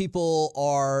 I know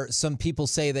some people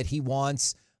say that he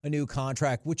wants a new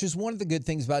contract, which is one of the good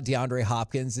things about DeAndre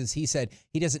Hopkins is he said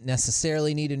he doesn't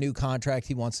necessarily need a new contract.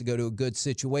 He wants to go to a good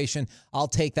situation. I'll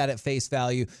take that at face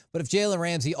value. But if Jalen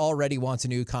Ramsey already wants a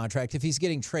new contract, if he's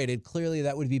getting traded, clearly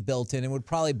that would be built in and would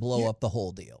probably blow up the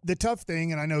whole deal. The tough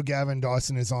thing, and I know Gavin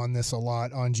Dawson is on this a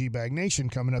lot on G-Bag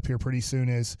Nation coming up here pretty soon,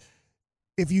 is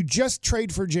if you just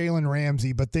trade for Jalen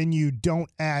Ramsey, but then you don't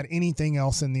add anything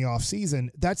else in the offseason,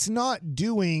 that's not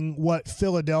doing what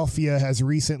Philadelphia has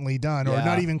recently done, or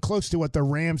not even close to what the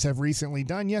Rams have recently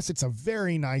done. Yes, it's a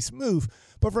very nice move,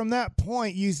 but from that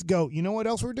point, you go, you know what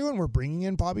else we're doing? We're bringing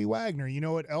in Bobby Wagner. You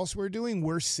know what else we're doing?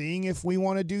 We're seeing if we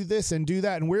want to do this and do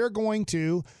that, and we're going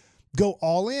to go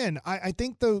all in. I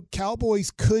think the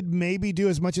Cowboys could maybe do,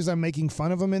 as much as I'm making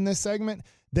fun of them in this segment,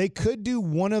 they could do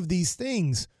one of these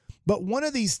things. But one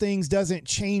of these things doesn't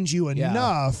change you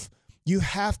enough. You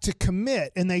have to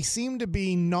commit, and they seem to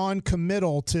be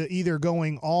non-committal to either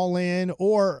going all in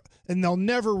and they'll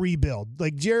never rebuild.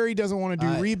 Like Jerry doesn't want to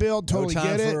do rebuild. Totally get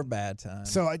it. No time for a bad time.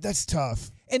 So that's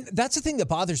tough. And that's the thing that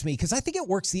bothers me because I think it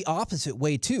works the opposite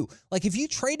way too. Like if you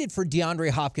traded for DeAndre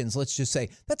Hopkins, let's just say,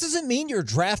 that doesn't mean your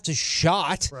draft is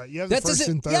shot. Right. You have the first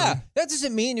and third. Yeah. That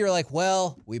doesn't mean you're like,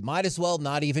 well, we might as well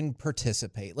not even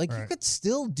participate. Like you could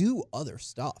still do other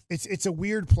stuff. It's a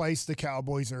weird place the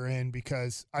Cowboys are in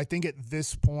because I think at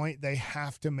this point they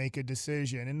have to make a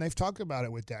decision. And they've talked about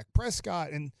it with Dak Prescott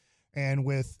and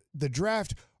with the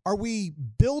draft. Are we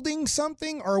building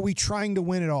something or are we trying to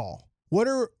win it all? What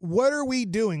are we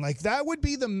doing? Like that would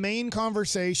be the main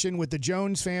conversation with the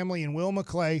Jones family and Will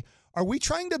McClay. Are we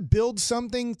trying to build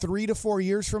something 3 to 4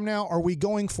 years from now? Are we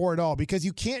going for it all? Because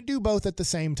you can't do both at the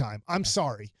same time. I'm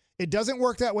sorry. It doesn't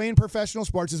work that way in professional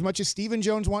sports. As much as Stephen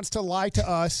Jones wants to lie to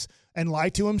us and lie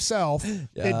to himself,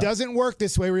 it doesn't work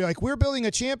this way where you're like, we're building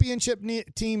a championship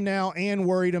team now and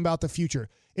worried about the future.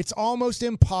 It's almost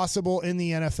impossible in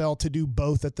the NFL to do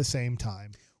both at the same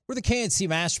time. We're the KNC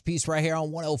Masterpiece right here on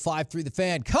 105.3 The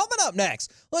Fan. Coming up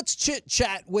next, let's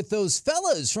chit-chat with those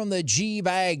fellas from the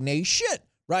G-Bag Nation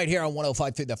right here on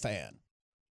 105.3 The Fan.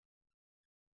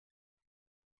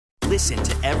 Listen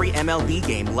to every MLB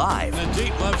game live. In the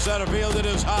deep left center field, it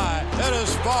is high, it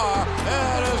is far,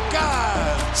 it is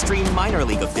gone. Stream minor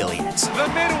league affiliates. The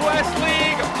Midwest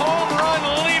League home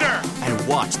run leader. And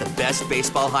watch the best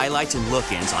baseball highlights and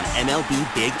look-ins on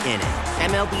MLB Big Inning.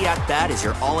 MLB At Bat is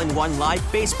your all-in-one live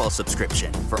baseball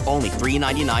subscription for only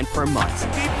 $3.99 per month.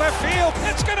 Deep left field,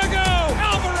 it's gonna go.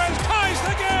 Alvarez ties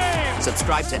the game.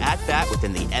 Subscribe to At Bat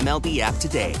within the MLB app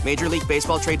today. Major League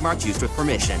Baseball trademarks used with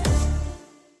permission.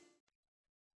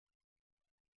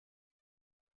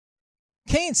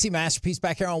 KNC Masterpiece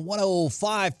back here on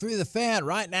 105.3 The Fan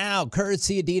right now,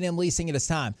 courtesy of D&M Leasing. It is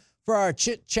time for our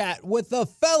chit-chat with the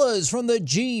fellas from the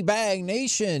G-Bag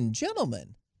Nation.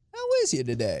 Gentlemen, how is you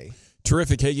today?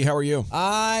 Terrific, Hagee. How are you?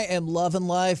 I am loving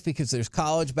life because there's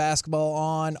college basketball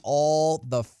on all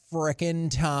the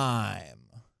frickin' time.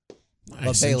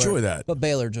 Nice. Enjoy that. But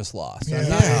Baylor just lost. Yeah. I'm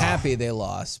not happy they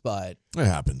lost, but it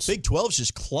happens. Big 12's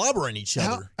just clobbering each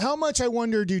other. How much, I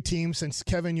wonder, do teams, since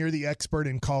Kevin, you're the expert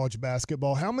in college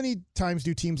basketball, how many times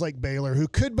do teams like Baylor, who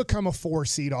could become a 4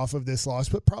 seed off of this loss,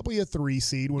 but probably a 3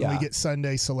 seed when we get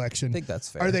Sunday selection? I think that's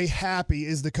fair. Are they happy?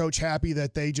 Is the coach happy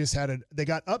that they just they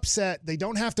got upset? They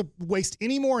don't have to waste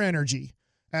any more energy.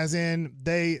 As in,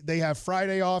 they have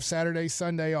Friday off, Saturday,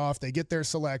 Sunday off. They get their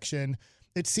selection.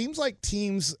 It seems like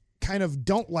teams kind of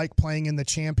don't like playing in the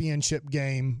championship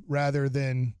game rather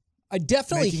than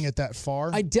making it that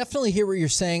far. I definitely hear what you're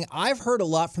saying. I've heard a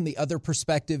lot from the other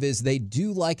perspective is they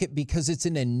do like it because it's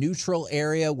in a neutral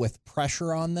area with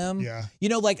pressure on them. Yeah. You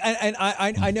know, like,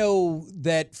 I know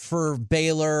that for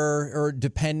Baylor, or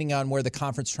depending on where the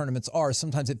conference tournaments are,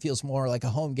 sometimes it feels more like a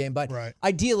home game, but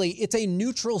ideally it's a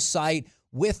neutral site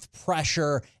with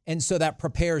pressure, and so that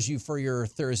prepares you for your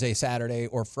Thursday, Saturday,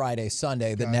 or Friday,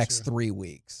 Sunday, the next 3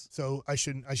 weeks. So I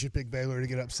should pick Baylor to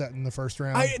get upset in the first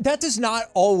round? That does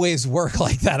not always work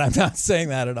like that. I'm not saying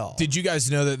that at all. Did you guys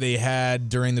know that they had,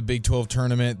 during the Big 12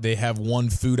 tournament, they have one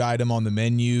food item on the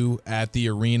menu at the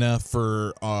arena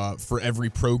for every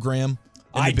program?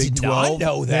 I did not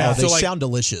know that. Yeah, they sound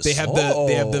delicious. They have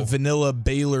the vanilla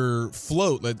Baylor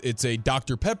float. It's a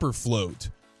Dr. Pepper float.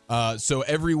 So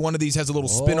every one of these has a little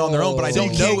spin on their own, but I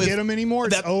don't know if get them anymore.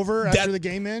 It's over after the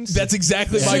game ends. That's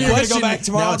exactly So my you're question. gonna go back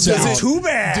tomorrow. Too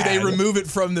bad. Do they remove it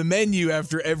from the menu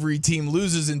after every team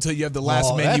loses until you have the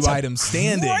last menu item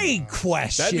standing? Great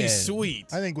question. That'd be sweet.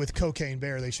 I think with Cocaine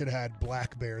Bear, they should have had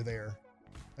Black Bear there.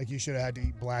 Like you should have had to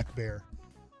eat Black Bear.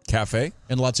 Cafe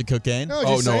and lots of cocaine.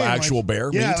 No, actual bear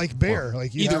meat. Yeah, like bear.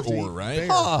 Like you either have to or, eat right?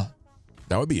 bear.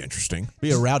 That would be interesting.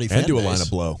 Be a rowdy fan and do a base. line of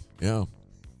blow. Yeah,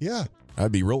 yeah.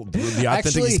 That'd be real. The authentic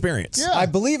Actually, experience. Yeah. I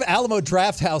believe Alamo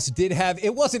Draft House did have.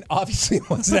 It wasn't obviously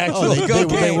actual they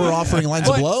cocaine. were offering lines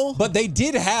of blow, but they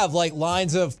did have like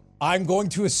lines of. I'm going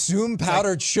to assume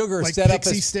powdered sugar like set up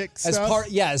pixie as stick as stuff?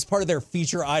 part of their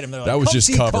feature item. They're That like, was "Come just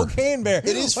see cover." Cocaine Bear.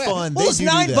 It is fun. Well, They it's do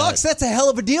do $9. that. That's a hell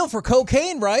of a deal for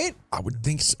cocaine, right? I would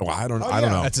think so. I don't. Oh, I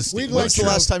don't yeah. know. That's a steep. When's the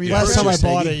last time you Last time I purchased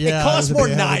bought Hagee? it, yeah. it costs was a more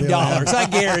big than hell of a deal. $9. I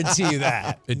guarantee you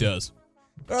that. It does.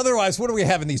 Otherwise, what are we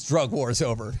having these drug wars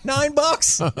over? $9?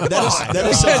 That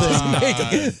is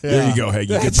something. There you go, Hagee.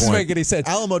 That Good doesn't point. make any sense.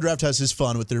 Alamo Draft House is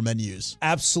fun with their menus.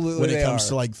 Absolutely, When it they comes are.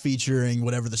 to like featuring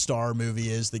whatever the star movie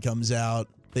is that comes out,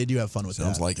 they do have fun with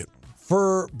Sounds that. like it.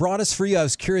 For Broadus for you, I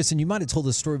was curious, and you might have told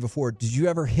this story before. Did you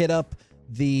ever hit up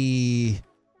the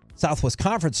Southwest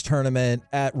Conference tournament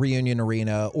at Reunion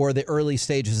Arena or the early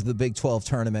stages of the Big 12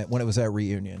 tournament when it was at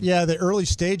Reunion? Yeah, the early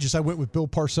stages, I went with Bill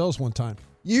Parcells one time.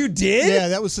 You did? Yeah,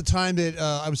 that was the time that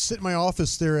I was sitting in my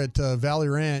office there at Valley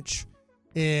Ranch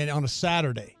and on a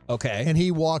Saturday. Okay. And he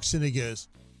walks in and he goes,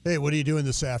 "Hey, what are you doing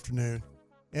this afternoon?"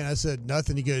 And I said,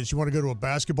 "Nothing." He goes, "You want to go to a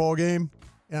basketball game?"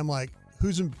 And I'm like,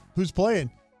 who's playing?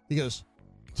 He goes,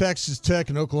 "Texas Tech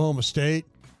and Oklahoma State."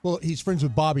 Well, he's friends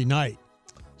with Bobby Knight.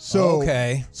 So,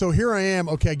 Okay. So here I am.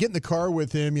 Okay, I get in the car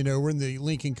with him. You know, we're in the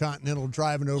Lincoln Continental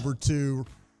driving over to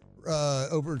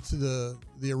the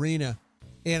arena.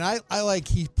 And I like,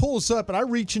 he pulls up and I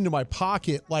reach into my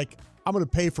pocket like I'm going to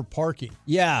pay for parking.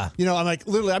 Yeah. You know, I'm like,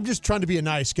 literally, I'm just trying to be a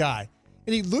nice guy.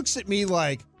 And he looks at me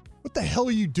like, "What the hell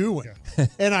are you doing?"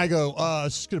 And I go, "I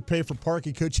was just going to pay for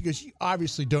parking, coach." He goes, "You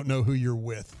obviously don't know who you're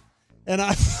with." And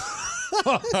I...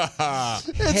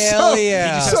 Hell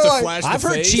yeah. I've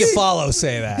heard Chiafalo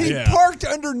say that. He parked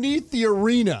underneath the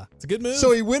arena. It's a good move.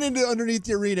 So he went into underneath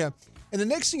the arena. And the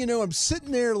next thing you know, I'm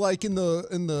sitting there like in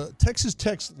the Texas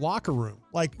Tech's locker room.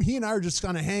 Like he and I are just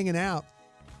kind of hanging out.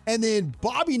 And then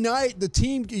Bobby Knight, the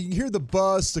team, you can hear the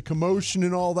bus, the commotion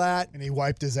and all that. And he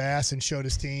wiped his ass and showed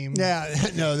his team. Yeah,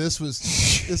 no, this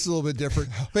is a little bit different.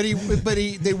 But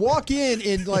they walk in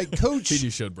and like Coach He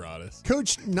just showed Broadus.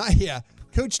 Coach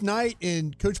Knight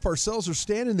and Coach Parcells are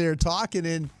standing there talking,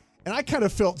 and I kind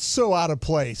of felt so out of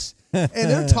place. And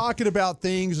they're talking about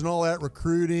things and all that,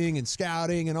 recruiting and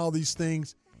scouting and all these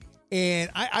things. And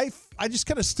I just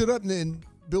kind of stood up, and then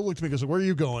Bill looked at me and goes, "Where are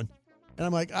you going?" And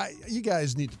I'm like, "You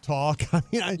guys need to talk." I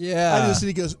mean,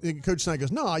 and Coach Knight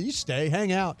goes, "No, you stay,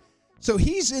 hang out." So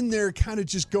he's in there kind of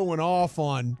just going off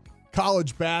on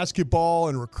college basketball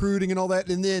and recruiting and all that.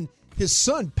 And then his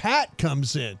son, Pat,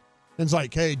 comes in. And it's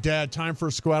like, "Hey, Dad, time for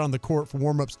us to go out on the court for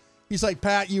warm-ups." He's like,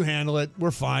 "Pat, you handle it.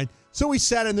 We're fine." So we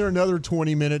sat in there another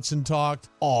 20 minutes and talked.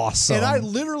 Awesome. And I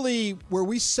literally, where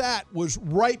we sat was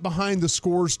right behind the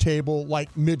scores table,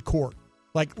 like mid-court.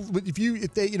 Like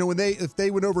if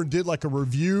they went over and did like a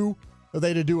review, or they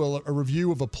had to do a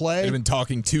review of a play. They've been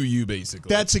talking to you basically.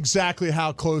 That's exactly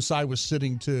how close I was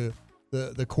sitting to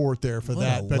the court there for What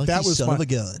that. a But lucky son of a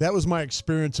gun. that was my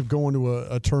experience of going to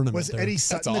a tournament. Was there. Eddie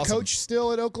Sutton the coach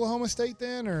still at Oklahoma State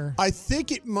then, or I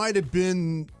think it might have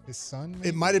been his son? Maybe?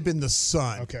 It might have been the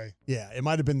son. Okay. Yeah, it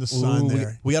might have been the son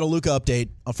there. We got a Luka update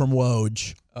from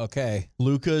Woj. Okay.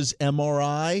 Luka's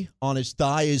MRI on his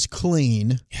thigh is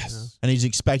clean. Yes. And he's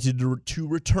expected to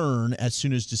return as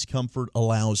soon as discomfort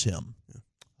allows him.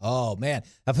 Oh, man.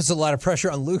 That puts a lot of pressure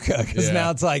on Luka because Yeah.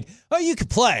 now it's like, oh, you could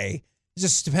play. It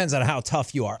just depends on how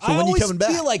tough you are. So I when you always coming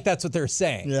back? feel like that's what they're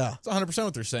saying. Yeah. It's 100%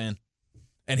 what they're saying.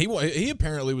 And he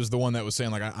apparently was the one that was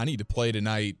saying, like, I need to play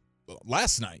tonight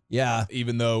last night. Yeah.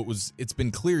 Even though it's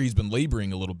been clear he's been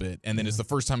laboring a little bit. And then it's the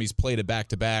first time he's played a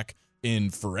back-to-back in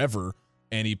forever.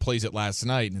 And he plays it last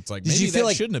night. And it's like, Did maybe you feel that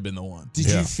like- shouldn't have been the one. Did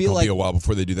you feel It'll like be a while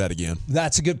before they do that again.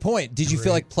 that's a good point? Did you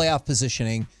feel like playoff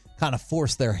positioning kind of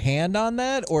forced their hand on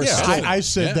that? Or Yeah, still- I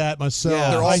said that myself.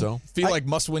 Yeah. They're I- also feel like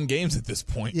must-win games at this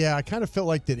point. Yeah, I kind of felt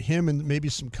like that him and maybe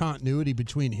some continuity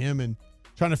between him and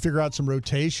trying to figure out some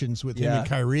rotations with him and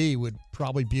Kyrie would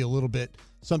probably be a little bit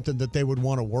something that they would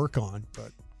want to work on.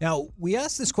 But Now, we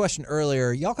asked this question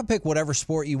earlier. Y'all can pick whatever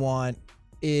sport you want.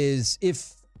 Is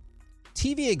if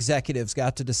TV executives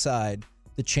got to decide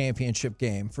the championship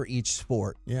game for each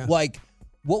sport, like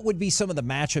what would be some of the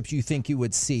matchups you think you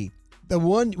would see? the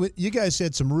one you guys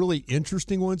had some really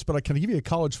interesting ones, but I can give you a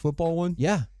college football one.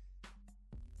 Yeah.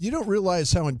 you don't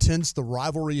realize how intense the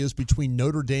rivalry is between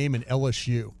Notre Dame and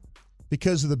LSU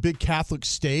because of the big Catholic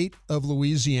state of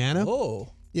Louisiana. Oh.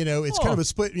 It's kind of a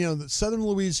split. Southern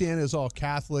Louisiana is all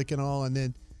Catholic and all. And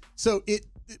then, so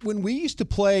when we used to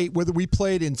play, whether we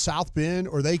played in South Bend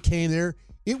or they came there,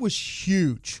 it was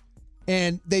huge.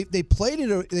 And they played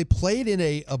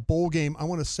in a bowl game, I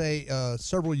want to say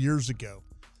several years ago.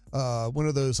 One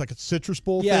of those like a Citrus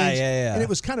Bowl things. Yeah. And it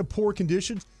was kind of poor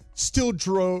conditions. Still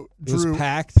drew It was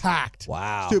packed?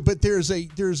 Wow. But there's a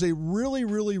really,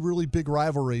 really, really big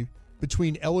rivalry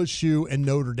between LSU and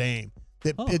Notre Dame.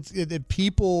 That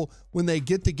people, when they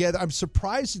get together, I'm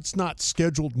surprised it's not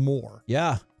scheduled more.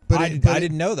 Yeah. I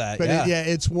didn't know that. But yeah.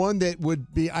 It's one that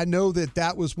would be, I know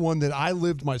that was one that I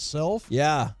lived myself.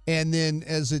 Yeah. And then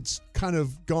as it's kind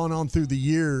of gone on through the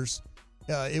years,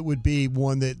 it would be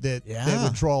one that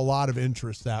would draw a lot of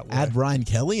interest that way. Add Brian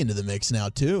Kelly into the mix now,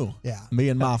 too. Yeah. Me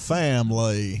and my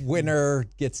family. Winner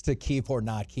gets to keep or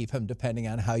not keep him, depending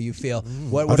on how you feel.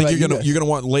 What I think about you're gonna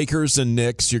want Lakers and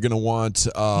Knicks. You're gonna want.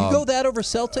 You go that over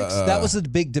Celtics? That was a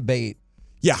big debate.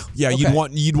 Yeah. Okay.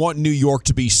 You'd want New York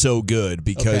to be so good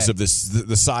because of the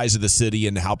size of the city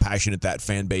and how passionate that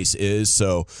fan base is.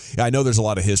 So I know there's a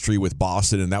lot of history with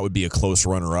Boston, and that would be a close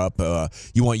runner-up.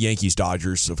 You want Yankees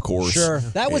Dodgers, of course. Sure,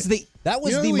 that was the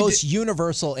most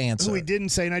universal answer. Who we didn't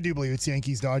say, and I do believe it's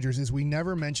Yankees Dodgers, is we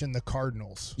never mentioned the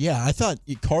Cardinals. Yeah, I thought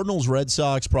Cardinals Red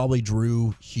Sox probably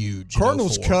drew huge.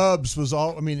 Cardinals Cubs was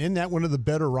all. I mean, isn't that one of the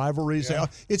better rivalries? Yeah.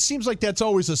 It seems like that's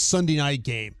always a Sunday night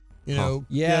game.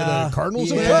 The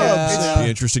Cardinals and Cubs. It'd be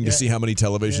interesting to see how many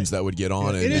televisions that would get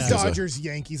on. It is Dodgers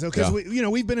Yankees, because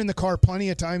we've been in the car plenty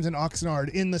of times in Oxnard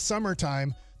in the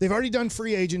summertime. They've already done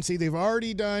free agency, they've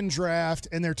already done draft,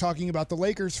 and they're talking about the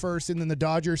Lakers first, and then the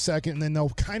Dodgers second, and then they'll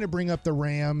kind of bring up the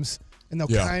Rams, and they'll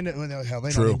kind of they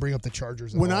don't even bring up the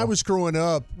Chargers. When I was growing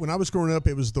up,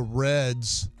 it was the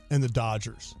Reds and the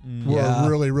Dodgers were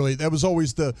really. That was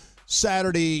always the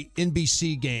Saturday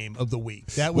NBC game of the week.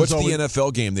 That was What's the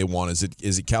NFL game they want?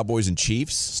 Is it Cowboys and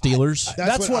Chiefs? Steelers.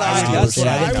 That's what I would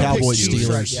Cowboys Steelers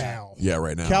right now. Yeah,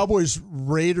 right now. Cowboys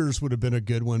Raiders would have been a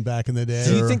good one back in the day.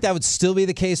 Do you think that would still be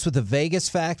the case with the Vegas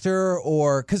factor,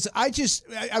 or because I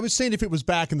was saying if it was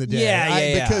back in the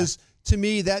day, because to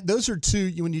me those are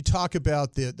two. When you talk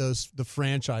about the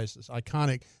franchises,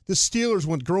 iconic. The Steelers,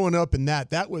 when growing up in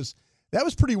that was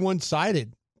pretty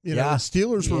one-sided.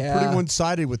 Steelers were pretty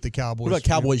one-sided with the Cowboys. What about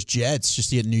Cowboys Jets? Just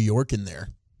to get New York in there.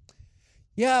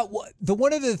 Yeah, the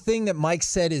one other thing that Mike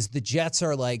said is the Jets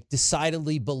are like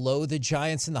decidedly below the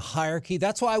Giants in the hierarchy.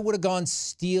 That's why I would have gone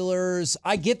Steelers.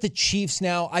 I get the Chiefs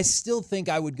now. I still think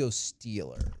I would go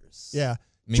Steelers. Yeah,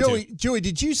 Me Joey, too.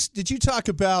 did you talk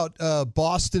about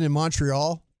Boston and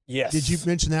Montreal? Yes. Did you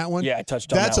mention that one? Yeah, I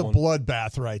touched on that one. That's a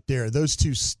bloodbath right there. Those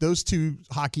two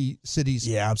hockey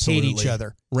cities absolutely. hate each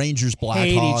other. Rangers, Blackhawks.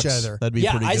 Hate each other. That'd be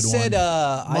a pretty good one.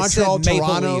 Montreal, I said Maple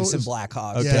Toronto Leafs and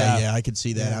Blackhawks. Okay, yeah, I could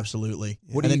see that absolutely.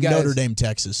 What and do you then guys? Notre Dame,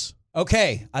 Texas.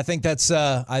 Okay, I think that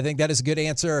is a good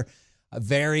answer. A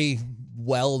very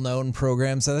well-known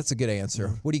program, so that's a good answer.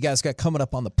 What do you guys got coming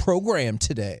up on the program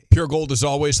today? Pure Gold, as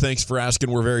always. Thanks for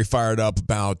asking. We're very fired up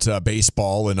about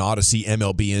baseball, and Odyssey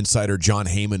MLB insider John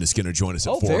Heyman is going to join us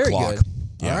at 4 o'clock. Good.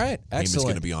 Yeah, All right, Heyman's excellent.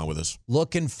 going to be on with us.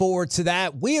 Looking forward to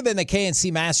that. We have been the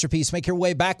KNC Masterpiece. Make your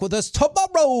way back with us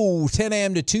tomorrow, 10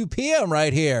 a.m. to 2 p.m.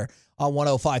 right here on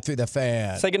 105.3 The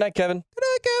Fan. Say goodnight, Kevin. Good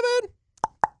night, Kevin.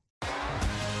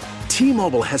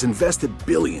 T-Mobile has invested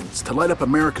billions to light up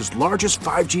America's largest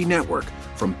 5G network,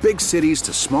 from big cities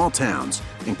to small towns,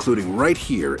 including right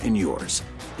here in yours.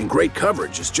 And great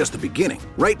coverage is just the beginning.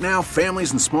 Right now,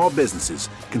 families and small businesses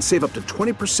can save up to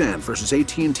 20% versus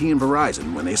AT&T and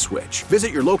Verizon when they switch.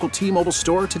 Visit your local T-Mobile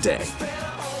store today.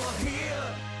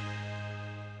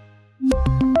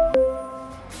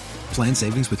 Plan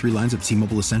savings with 3 lines of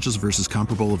T-Mobile Essentials versus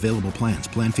comparable available plans.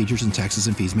 Plan features and taxes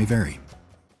and fees may vary.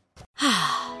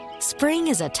 Spring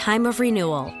is a time of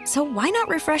renewal, so why not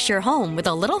refresh your home with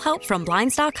a little help from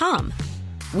Blinds.com?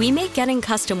 We make getting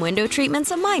custom window treatments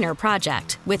a minor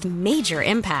project with major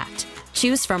impact.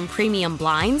 Choose from premium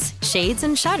blinds, shades,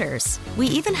 and shutters. We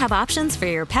even have options for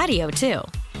your patio, too.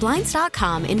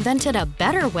 Blinds.com invented a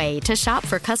better way to shop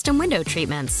for custom window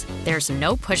treatments. There's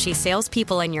no pushy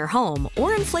salespeople in your home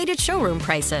or inflated showroom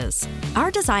prices.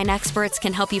 Our design experts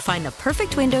can help you find the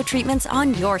perfect window treatments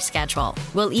on your schedule.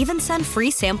 We'll even send free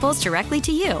samples directly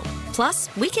to you.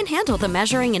 Plus, we can handle the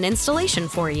measuring and installation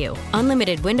for you.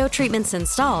 Unlimited window treatments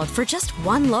installed for just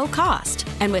one low cost.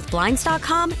 And with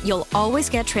Blinds.com, you'll always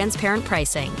get transparent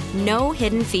pricing. No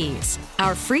hidden fees.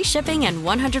 Our free shipping and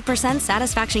 100%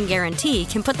 satisfaction guarantee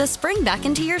can put put the spring back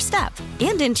into your step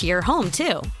and into your home,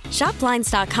 too. Shop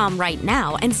Blinds.com right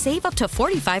now and save up to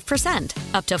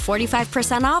 45%. Up to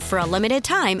 45% off for a limited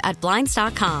time at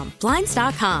Blinds.com.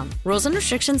 Blinds.com. Rules and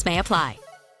restrictions may apply.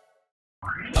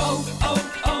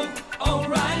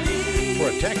 O'Reilly.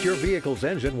 Protect your vehicle's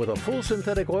engine with a full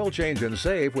synthetic oil change and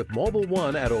save with Mobil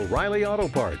 1 at O'Reilly Auto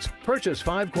Parts. Purchase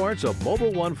 5 quarts of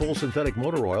Mobil 1 full synthetic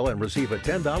motor oil and receive a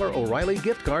 $10 O'Reilly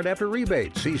gift card after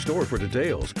rebate. See store for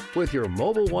details. With your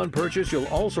Mobil 1 purchase, you'll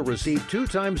also receive 2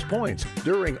 times points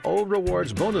during O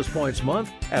Rewards Bonus Points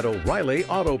Month at O'Reilly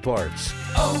Auto Parts.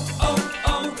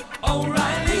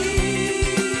 O'Reilly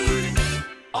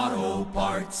Auto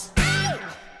Parts.